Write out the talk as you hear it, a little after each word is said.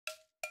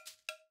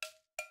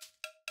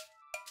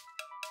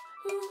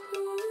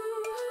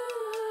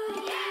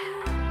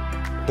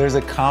There's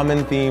a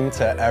common theme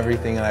to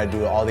everything that I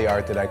do, all the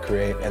art that I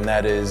create, and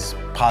that is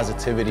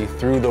positivity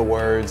through the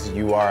words,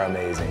 "You are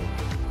amazing."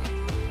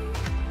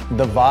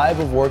 The vibe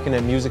of working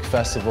at music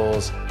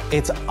festivals,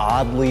 it's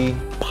oddly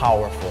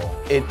powerful.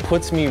 It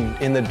puts me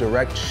in the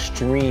direct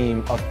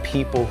stream of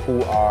people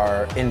who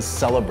are in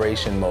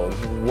celebration mode.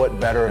 What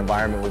better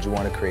environment would you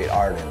want to create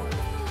art in?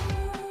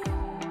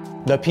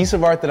 The piece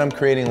of art that I'm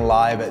creating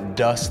live at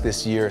DUSK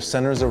this year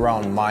centers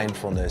around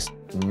mindfulness.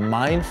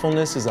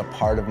 Mindfulness is a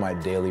part of my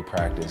daily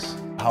practice.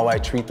 How I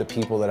treat the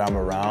people that I'm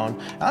around,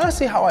 and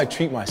honestly how I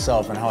treat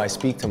myself and how I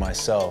speak to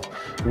myself.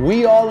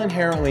 We all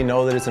inherently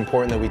know that it's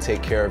important that we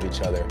take care of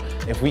each other.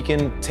 If we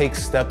can take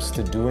steps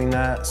to doing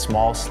that,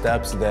 small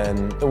steps,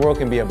 then the world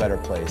can be a better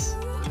place.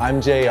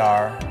 I'm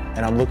Jayarr,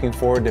 and I'm looking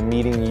forward to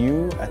meeting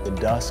you at the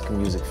DUSK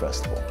Music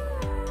Festival.